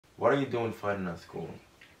What are you doing fighting at school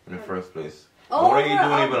in the first place? What are you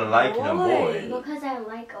doing even liking a boy? Because I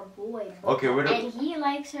like a boy. Okay, and he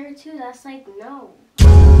likes her too. That's like, no.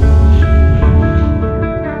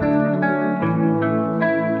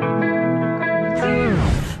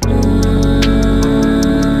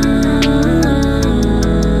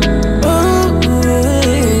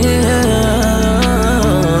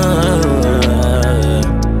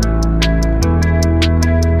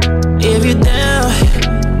 If you're down,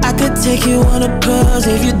 I could take you on a cruise.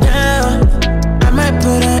 If you're down, I might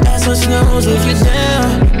put an ass on snooze. If you're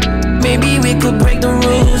down, maybe we could break the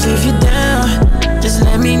rules. If you're down, just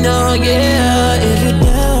let me know, yeah. If you're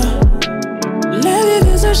down, love you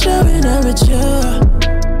cause I'm showing up with you.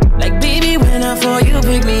 Like baby, when I fall, you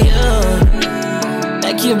pick me up.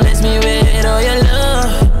 Like you bless me with all your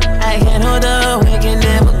love. I can't hold up, we can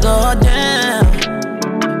never go down.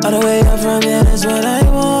 All the way up from here, that's what I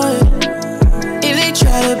want. If they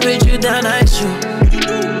try to break you down, I shoot.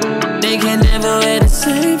 They can never wear the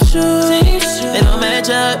same shoes. They don't match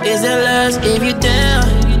up, it's their loss. If you down,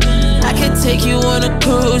 I can take you on a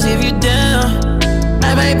cruise. If you down,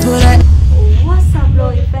 I might put that. What's up,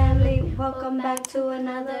 loyal family? Welcome back to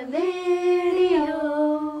another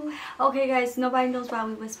video. Okay guys, nobody knows why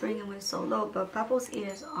we're whispering and we're so low, but Papo's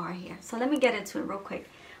ears are here. So let me get into it real quick.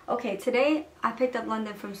 Okay, today I picked up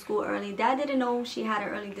London from school early. Dad didn't know she had an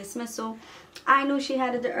early dismissal. I knew she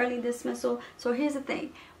had the early dismissal. So here's the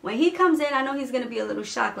thing. When he comes in, I know he's going to be a little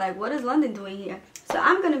shocked. Like, what is London doing here? So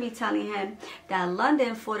I'm going to be telling him that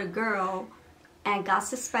London fought a girl and got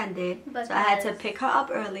suspended. So I had to pick her up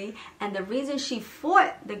early. And the reason she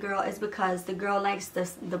fought the girl is because the girl likes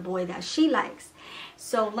the boy that she likes.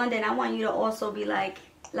 So London, I want you to also be like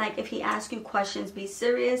if he asks you questions, be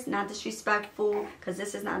serious, not disrespectful, because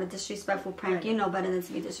this is not a disrespectful prank. You know better than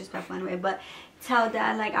to be disrespectful anyway. But tell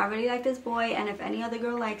Dad, like, I really like this boy, and if any other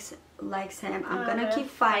girl likes him, I'm gonna keep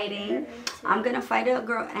fighting. I'm gonna fight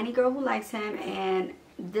any girl who likes him, and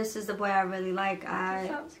this is the boy I really like.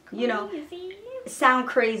 You know, sound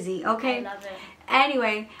crazy, okay? I love it.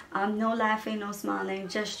 Anyway, no laughing, no smiling,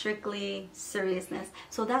 just strictly seriousness.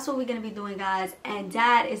 So that's what we're going to be doing, guys. And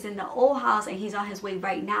Dad is in the old house and he's on his way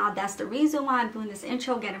right now. That's the reason why I'm doing this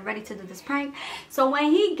intro, getting ready to do this prank. So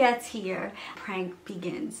when he gets here, prank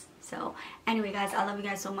begins. So anyway, guys, I love you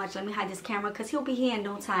guys so much. Let me hide this camera because he'll be here in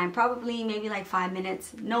no time. Probably maybe like 5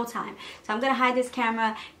 minutes, no time. So I'm going to hide this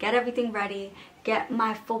camera, get everything ready, get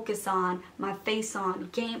my focus on, my face on,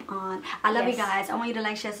 game on. I love you guys. I want you to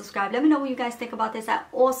like, share, subscribe. Let me know what you guys think about this. I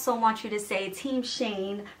also want you to say Team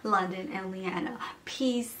Shane, London, and Liana.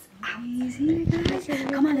 Peace out. He's here, guys.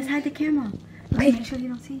 Come on, let's hide the camera. Okay, make sure you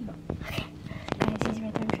don't see you. Okay. Guys, he's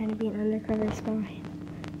right there. I'm trying to be an undercover spy.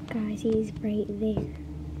 Guys, he's right there.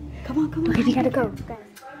 Come on, come on. Okay, we gotta go. Guys.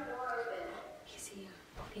 He's here.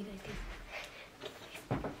 Okay,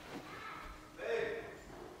 guys.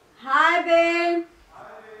 Hi, babe.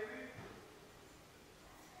 Hi, baby.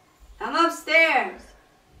 I'm upstairs.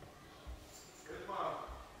 Where's Mom?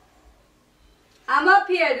 I'm up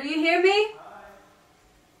here. Do you hear me? Hi.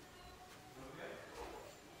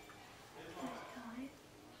 Okay.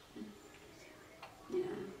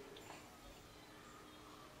 Yeah.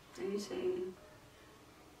 Are you saying?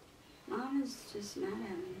 Mom is just mad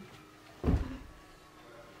at me.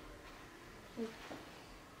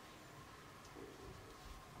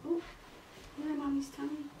 Oh, yeah, Mommy's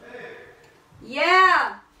tummy. Hey.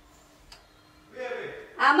 Yeah. Baby.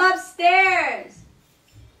 I'm upstairs.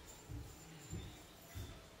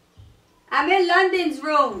 I'm in London's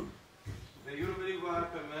room. Man, you don't believe what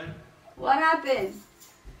happened, man. What happened?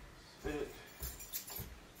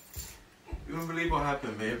 You don't believe what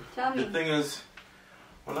happened, babe. Tell me. The thing is,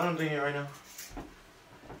 well, I'm doing it right now.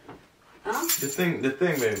 Huh? The thing,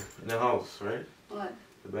 babe, in the house, right? What?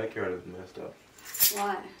 The backyard is messed up.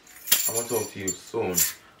 Why? I want to talk to you soon.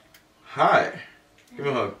 Hi. Give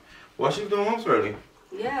me a hug. Why she doing home so early?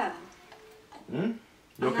 Yeah. Hmm? You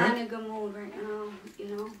I'm okay? not in a good mood right now, you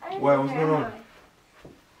know? Why? What's going on?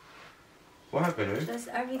 What happened, babe? Just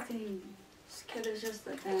everything. This kid is just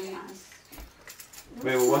a damn mess.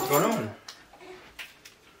 Babe, what's going on?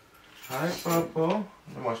 Hi, Papa. Let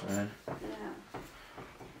me wash my hand. Yeah.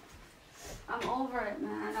 I'm over it,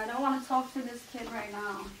 man. I don't want to talk to this kid right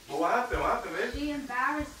now. Well, what happened? What happened, babe? She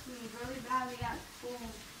embarrassed me really badly at school.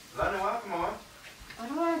 Lana, what happened, Mama? I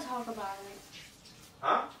don't want to talk about it.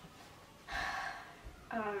 Huh?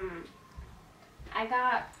 I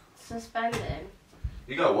got suspended.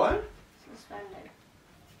 You got what? Suspended.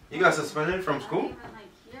 You got suspended from I'm school? not even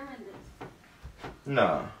like hearing this.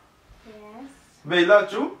 Nah. Yes. Babe,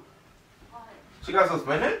 that's true? What? She got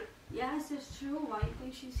suspended? Yes, it's true. Why do you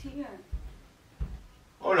think she's here?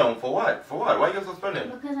 Hold on. For what? For what? Why you get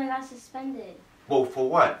suspended? Because I got suspended. Well, for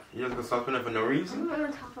what? You just got suspended for no I reason? don't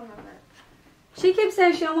want to talk about that. She keeps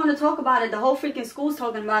saying she don't want to talk about it. The whole freaking school's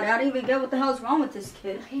talking about it. I don't even get what the hell's wrong with this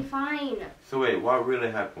kid. Okay, fine. So wait, what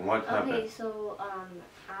really happened? What Okay, happened? so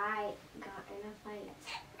I got in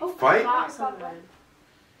a fight. Fight? Fought someone.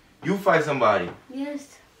 You fight somebody.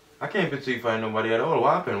 Yes. I can't picture you fighting nobody at all.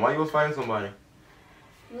 What happened? Why you was fighting somebody?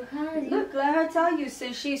 Because Look, let her tell you.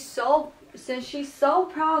 Since she's so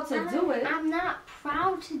proud to do it. I'm not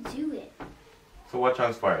proud to do it. So what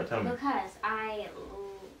transpired? Tell me. Because I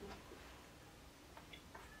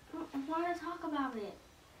want to talk about it.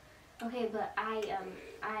 Okay, but I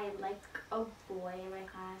like a boy in my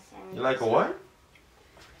class, and You like a what?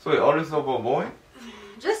 So wait, all this over a boy?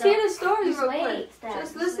 Just So- hear the story just real wait, quick. Steph,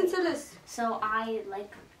 Just just listen wait. to this. so I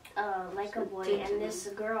like a boy, and this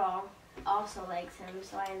girl also likes him,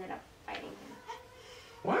 so I ended up fighting him.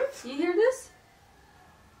 What? You hear this?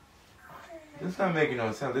 This not making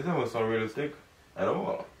no sense. This was so realistic at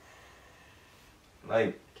all.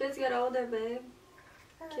 Like, Kids get older, babe.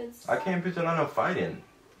 Kids. I can't picture none of fighting.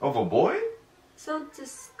 Over a boy? So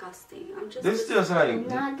disgusting. I'm just. This just like... I'm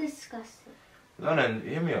not disgusted. London,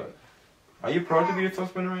 hear me out. Are you proud to be a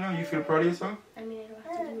suspended right now? You feel proud of yourself? I mean,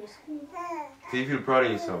 I don't have to do this. So you feel proud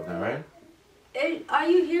of yourself then, right? Are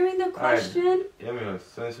you hearing the question? Hear me out.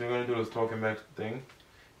 Since we're going to do this talking back thing,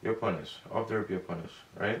 you're punished. Off the rip, you're punished,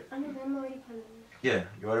 right? I mean, I'm already punished. Yeah,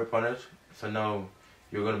 you're already punished. So now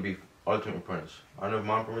you're going to be ultimately punished. I don't know if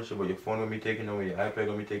mom permission, but your phone going to be taken away, your iPad going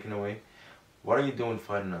to be taken away. What are you doing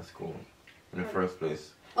fighting at school in the first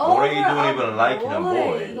place? Over What are you doing a even liking a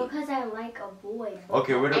boy? Because I like a boy.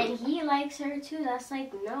 Okay, where And he likes her too. That's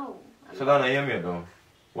like, no. So Lana, hear me out though.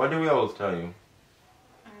 What do we always tell you?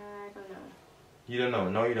 I don't know. You don't know.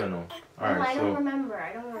 No, you don't know. No, Alright, I so... don't remember.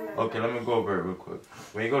 I don't remember. Okay, let me go over it real quick.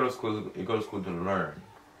 When you go to school to learn.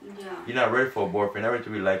 Yeah. You're not ready for a boyfriend. Never to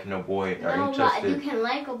be liking a boy or No, but interested. you can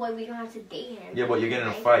like a boy, but you don't have to date him. Yeah, but you're getting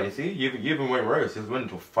in a fight. You see, you even went worse. You're willing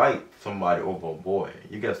to fight somebody over a boy.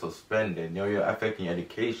 You get suspended. You know, you're affecting your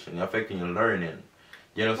education. You're affecting your learning.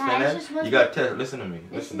 You understand That just that? wasn't- You got test. Listen to me.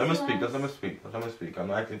 This Listen. Let me is speak. what- Let me speak. Let me speak. I'm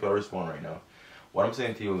not asking for a response right now. What I'm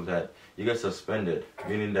saying to you is that you get suspended,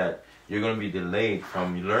 meaning that you're going to be delayed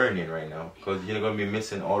from learning right now because you're going to be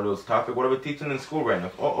missing all those topics, whatever teaching in school right now.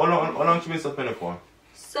 How long you been suspended for?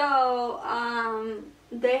 So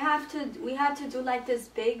we had to do like this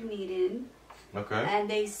big meeting, Okay. and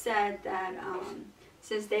they said that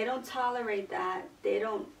since they don't tolerate that, they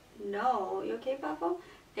don't know. You okay, Papa?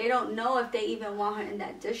 They don't know if they even want her in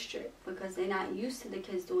that district because they're not used to the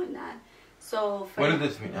kids doing that. So for When is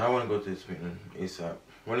this meeting? I want to go to this meeting ASAP.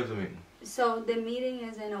 When is the meeting? So the meeting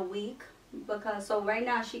is in a week because right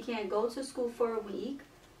now she can't go to school for a week,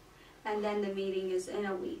 and then the meeting is in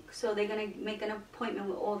a week. So they're gonna make an appointment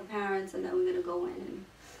with all the parents, and then we're gonna go in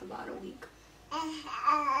about a week.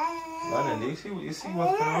 London, do you see what's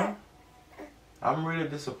going on? I'm really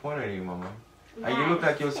disappointed in you, Mama. And you look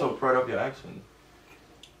like you're so proud of your action.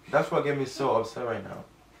 That's what gets me so upset right now.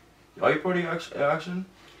 Are you proud of your action?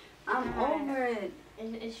 I'm over it.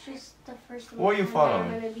 It's just the first Who are you time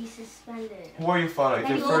following? I'm going to be suspended. Who are you following? It's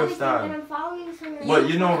Like, your you always first think that time. I'm following someone. But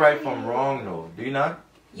you know right from wrong, though. Do you not?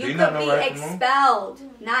 You Do you could not know be right from wrong? expelled,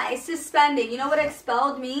 not suspended. You know what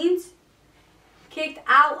expelled means? Kicked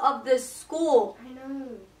out of the school. I know.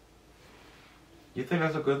 You think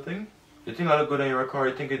that's a good thing? You think that'll go down your record?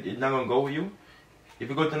 You think it's not going to go with you? If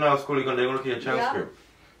you go to another school, they're going to look at your transcript.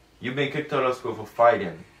 You've been kicked out of school for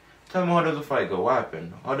fighting. Tell me, how does the fight go? What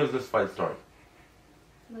happened? How does this fight start?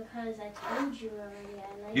 Because I told you already.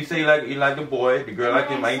 I like You say you like the boy, the girl And like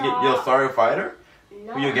him, I and saw- you're a sorry fighter?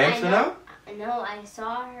 No, Were you a gangster I now? No, I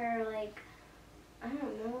saw her like, I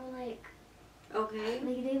don't know, like Okay.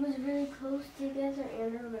 they was really close together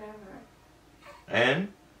and or whatever. And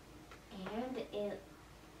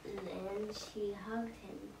And she hugged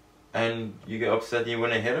him. And you get upset and you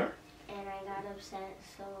went and hit her? And I got upset,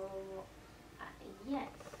 so yes.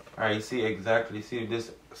 Alright, you see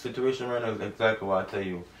this situation right now is exactly why I tell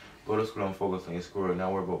you, go to school and focus on your schoolwork,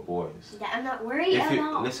 not worry about boys. That I'm not worried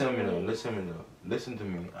about. Listen to me though, listen to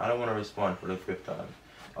me. I don't want to respond for the 5th time.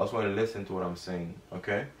 I just want to listen to what I'm saying,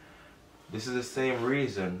 okay? This is the same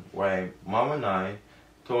reason why Mom and I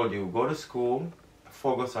told you, go to school,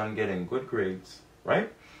 focus on getting good grades,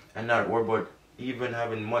 right? And not worry about even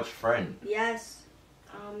having much friend. Yes.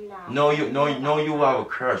 No, you have a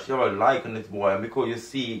crush. You have a like on this boy, and because you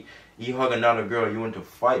see he hug another girl, you want to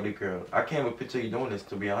fight the girl. I can't even picture you doing this,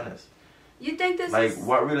 to be honest. You think this Like, is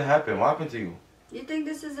what really happened? What happened to you? You think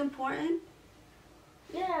this is important?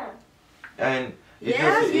 Yeah. And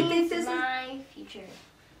Yeah, you think This this is is my future.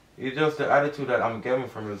 It's just the attitude that I'm getting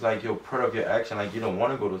from you. It's like you're proud of your action, like you don't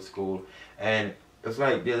want to go to school. And it's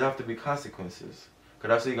like there have to be consequences. Because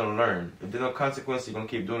that's how you're going to learn. If there's no consequences, you're going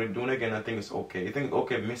to keep doing it again. I think it's okay. You think it's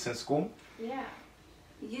okay missing school? Yeah.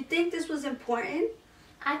 You think this was important?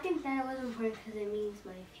 I think that it was important because it means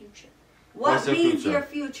my future. What means your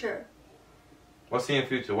future? What's in your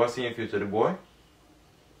future? What's in your future? The boy?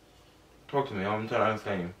 Talk to me. I'm trying to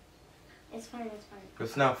understand you. It's fine, it's fine.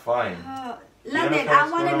 It's not fine. London, I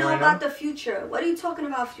want to know about the future. What are you talking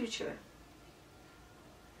about future?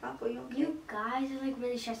 Papa, you okay? You guys are like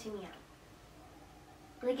really stressing me out.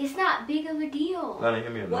 Like, it's not big of a deal. London,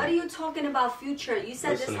 hear me What are you talking about future? You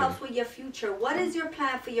said this helps with your future. What is your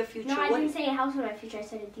plan for your future? No, I didn't say it helps with my future. I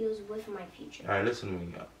said it deals with my future. Alright, listen to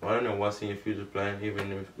me. I don't know what's in your future plan,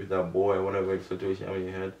 even if with that boy or whatever situation in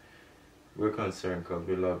your head. We're concerned because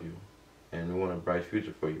we love you. And we want a bright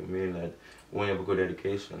future for you. Meaning that we want you to have a good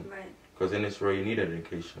education. Right. Because in this world, you need an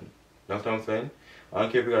education. That's what I'm saying? I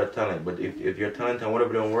don't care if you got a talent, but if your talent and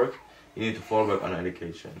whatever don't work, you need to fall back on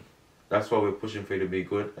education. That's why we're pushing for you to be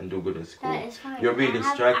good and do good in school. That is fine. You're being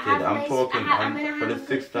distracted. I'm talking. I'm for the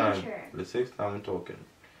sixth time. future. For the sixth time I'm talking.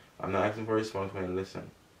 I'm not asking for a response when you listen.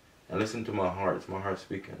 And listen to my heart. It's my heart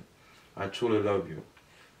speaking. I truly love you.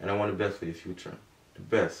 And I want the best for your future. The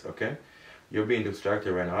best, okay? You're being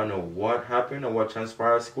distracted right now. I don't know what happened or what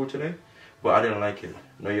transpired at school today, but I didn't like it.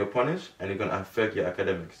 Now you're punished and it's going to affect your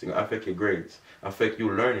academics. It's going to affect your grades. Affect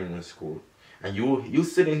you learning in school. And you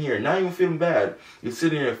sitting here, not even feeling bad. You're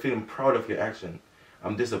sitting here feeling proud of your action.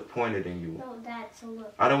 I'm disappointed in you. No, Dad, so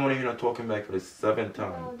look. I don't want to hear no talking back for the seventh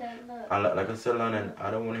time. No, Dad, look. Like I said, London,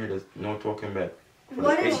 I don't want to hear this no talking back.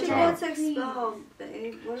 What if she time. gets expelled,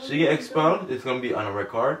 babe? She get expelled, it's going to be on a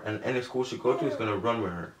record, and any school she go to is going to run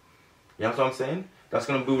with her. You know what I'm saying? That's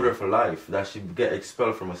going to be with her for life, that she get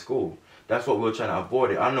expelled from a school. That's what we're trying to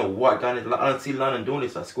avoid. I don't know what I don't see London doing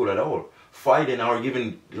this at school at all. Fighting or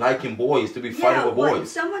even liking boys to be fighting with boys.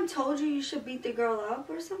 Someone told you should beat the girl up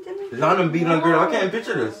or something like that? London beating a girl, I can't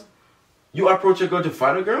picture this. You approach a girl to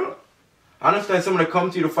fight a girl? I understand someone that come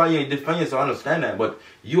to you to fight you and defend you, so I understand that. But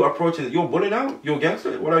you approaching, you're a bully now? You're a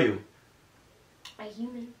gangster? What are you? A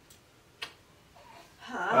human.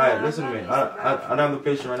 Alright, listen to me. I don't have the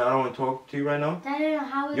patience right now. I don't want to talk to you right now.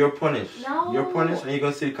 How You're punished. No. You're punished and you're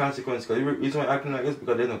going to see the consequences. Because the reason why you're acting like this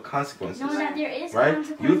because there's no consequences. No, that there is right?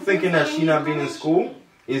 consequences. You thinking that she not being in school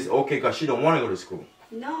is okay because she don't want to go to school.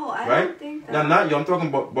 No, I right? don't think that. Now, not you. I'm talking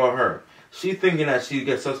about her. She thinking that she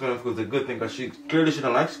gets suspended because it's a good thing because she clearly she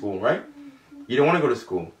don't like school, right? You don't want to go to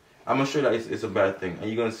school. I'm going to show you that it's a bad thing. And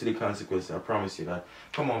you're going to see the consequences. I promise you that.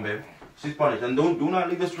 Come on, babe. She's punished. And do not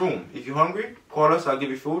leave this room. If you're hungry, call us. I'll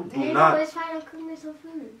give you food. Do not. It's fine. I'll cook myself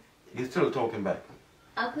food. You're still talking back.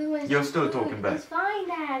 I'll cook myself You're still food. talking back. It's fine,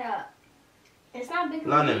 Dad. It's not big of a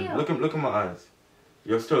London, deal. look at my eyes.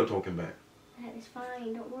 You're still talking back. Dad, it's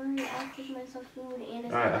fine. Don't worry. I'll cook myself food. And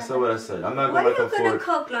it's Alright, I said what I said. I'm not What going are back you and gonna forth.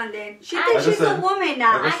 cook, London? She Like thinks I she's said- a woman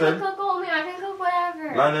now. like I said- can cook oatmeal. I can cook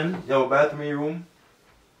whatever. London, you have a bathroom in your room?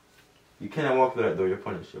 You cannot walk through that door. You're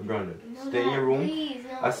punished. You're grounded. No, Stay in Dad, your room. Please,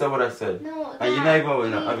 no. I said what I said. No, And you're Dad, not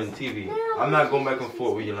even please. having TV. No, I'm not going back please, and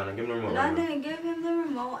forth with you, London. Give me the remote. London, give him the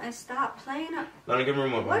remote and stop playing up. London, give me the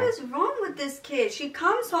remote. What Mama. is wrong with this kid? She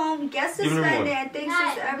comes home, gets Give me the suspended, remote. and thinks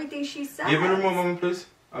Dad. it's everything she says. Give me the remote, Mama, please.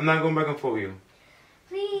 I'm not going back and forth with you.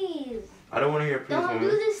 Please. I don't want to hear please, Don't Mama. do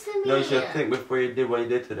this to me. No, you should think before you did what you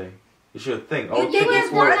did today. You should think. I You would think take it's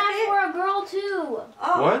this You word. would have done that for a girl too.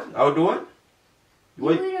 Oh. What? I would do what? You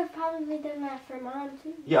Wait. would have probably done that for mom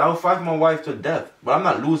too. Yeah, I would fight my wife to death, but I'm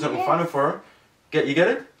not losing. I'm Yes. fighting for her. You get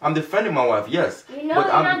it? I'm defending my wife, yes. You know but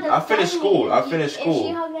you're I not finished defending school. me. I finished If she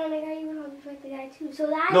school. hugged on the guy, you would hug the guy too. So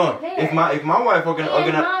that's No, fair. if my wife hugging and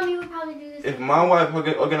on mom, you would probably do this. if my wife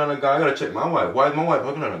hugging on a guy, I gotta check my wife. Why is my wife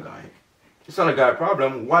hugging on a guy? It's not a guy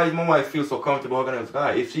problem. Why is my wife feel so comfortable hugging on this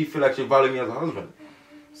guy if she feel like she values me as a husband?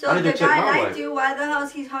 So I if need the to check my guy liked wife. you, why the hell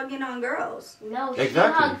is he hugging on girls? No, she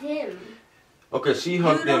Exactly. hugged him. Okay, she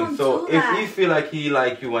hugged don't him. So do if that. he feel like he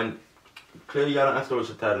like you and clearly y'all don't answer what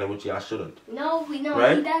your title, which y'all shouldn't. No, we know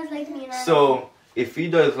Right? he does like me. And I So if he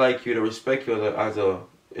does like you, to respect you as a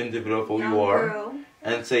individual for who Young you are, girl.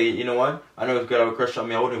 and say, you know what, I know this girl have a crush on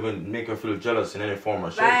me. I wouldn't even make her feel jealous in any form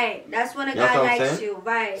or shape. Right. That's when a You know guy what I'm likes saying? you.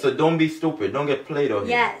 Right. So don't be stupid. Don't get played on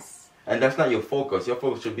here. Yes. And that's not your focus. Your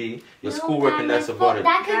focus should be your No, schoolwork, Dad, and my that's about it.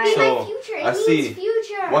 That could be So, my future. It I means see.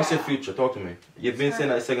 future. What's your future? Talk to me. You've been saying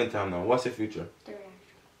Sorry. that second time now. What's your future? Third.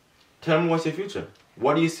 Tell me what's your future.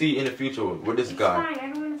 What do you see in the future with this It's guy? fine.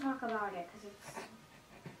 I don't want to talk about it because it's.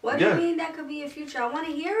 What do Yeah. you mean that could be your future? I want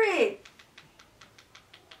to hear it.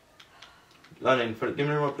 London, give me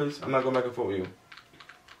the remote, please. I'm not going back and forth with you.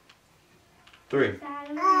 3.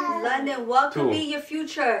 London, what could 2. be your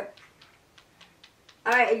future?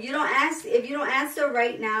 All right, if you don't answer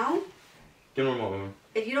right now, Give me a moment.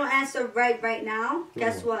 if you don't answer right now,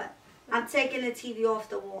 guess what? I'm taking the TV off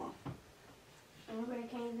the wall. Oh, but I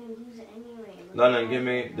can't even use it anyway. London, give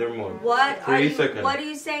me the remote. What 3 are you? seconds. What are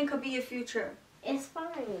you saying could be your future? It's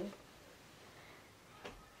fine.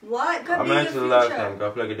 What could I'm be your answering future? the last time.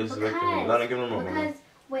 I feel like it disrespected me. London, give me the remote. Because,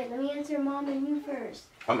 wait, let me answer Mom and you first.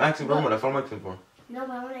 I'm asking for the remote. That's what I'm asking for. No,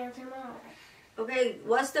 but I want to answer Mom. Okay,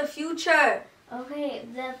 what's the future? Okay,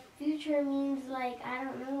 the future means, like, I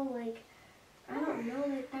don't know, like,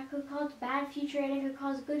 that could cause bad future and it could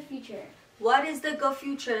cause good future. What is the good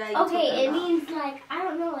future that you're Okay, talking it about? means, like, I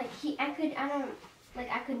don't know, like,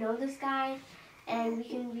 I could know this guy and we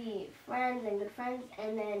can be friends and good friends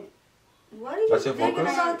and then... What are you That's your thinking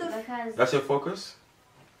focus? about the... Because... That's your focus?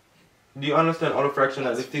 Do you understand all the fraction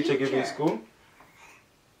that It's this teacher gives you in future. school?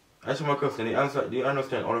 Answer my question. Do you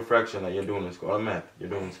understand all the fraction that you're doing in school? All the math you're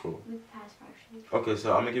doing in school? We pass fractions. Okay,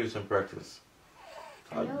 so I'm gonna give you some practice.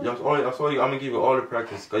 I know. I'm gonna give you all the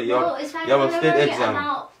practice. Cause No, it's fine. you have a I'm state gonna worry exam.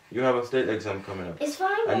 about- You have a state exam coming up. It's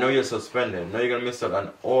fine. I know Dad. you're suspended. Now you're gonna miss out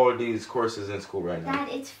on all these courses in school right now. Dad,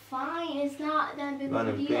 it's fine. It's not that big of a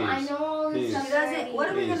London, deal. I please. know all this Please. stuff You guys, already. what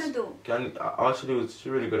are we Please. gonna do? All she do is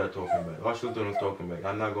she's really good at talking back. All she's doing is talking back.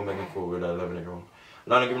 I'm not gonna make it forward with that 11-year-old.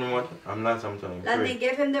 Lana, give me one. I'm telling you. Let 3. me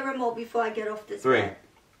give him the remote before I get off this 3. bed.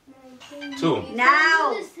 2. Now.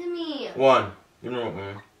 Don't do this to me. 1. Give me the remote,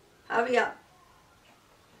 man. Hurry up.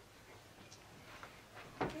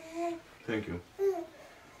 Thank you.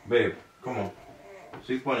 Babe, come on.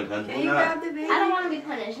 She's punished. And Can do you not. grab the baby? I don't want to be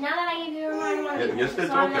punished. Now that I give you a reminder, I want to be You're punished. still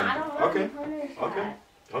So I'm talking. not, I don't want Okay. to be punished. Okay. Dad.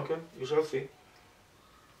 Okay, you shall see.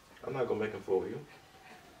 I'm not gonna make it for you.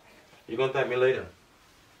 You're gonna thank me later.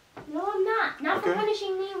 No, I'm not. Not Okay. for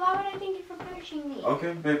punishing me. Why would I thank you for punishing me?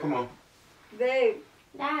 Okay, babe, come on. Babe.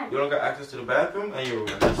 Dad. You don't got access to the bathroom and your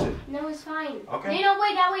room. That's it. No, it's fine. Okay. No,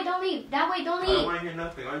 wait, Dad, wait, don't leave. Dad, wait, don't I don't leave. want to hear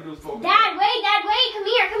nothing. All you do is focus. Dad, wait,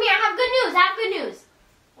 come here. I have good news. I have good news.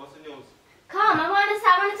 What's the news? Come, I want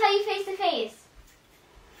to tell you face to face.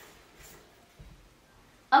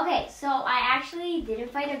 Okay, so I actually didn't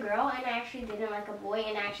fight a girl, and I actually didn't like a boy,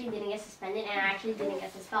 and I actually didn't get suspended, and I actually didn't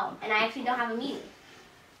get expelled, and I actually don't have a meeting.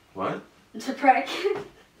 What? It's a prank.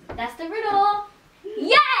 That's the riddle.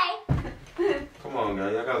 Yay! Come on,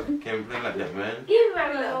 guys. Y'all guys can't play like that, man. Give me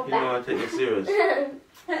my little You know I back. take it serious.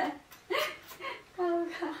 Oh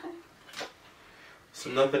God. So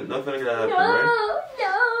nothing gonna happen, right?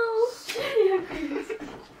 No.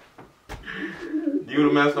 You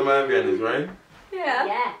the mastermind behind this, right? Yeah.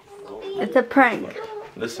 Yes. It's a prank.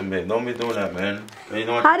 Listen, babe, don't be doing that, man. You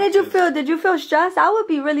know what? How did you feel? Did you feel stressed? I would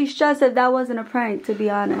be really stressed if that wasn't a prank, to be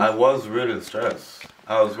honest. I was really stressed.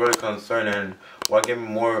 I was very concerned, and what get me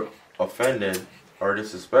more offended or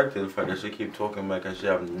disrespected the fact that she keep talking like she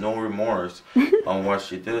have no remorse on what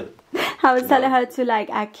she did. I was telling her to like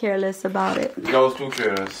act careless about it. That was too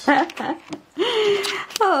careless.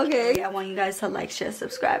 Okay. I want you guys to like, share,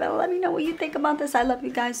 subscribe, and let me know what you think about this. I love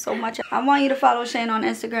you guys so much. I want you to follow Shane on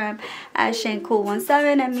Instagram at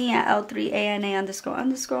ShaneCool17 and me at L3ANA__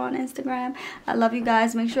 on Instagram. I love you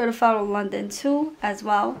guys. Make sure to follow London too as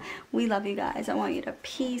well. We love you guys. I want you to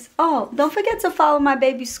peace. Oh, don't forget to follow my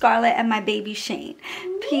baby Scarlett and my baby Shane.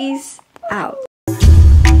 Peace out.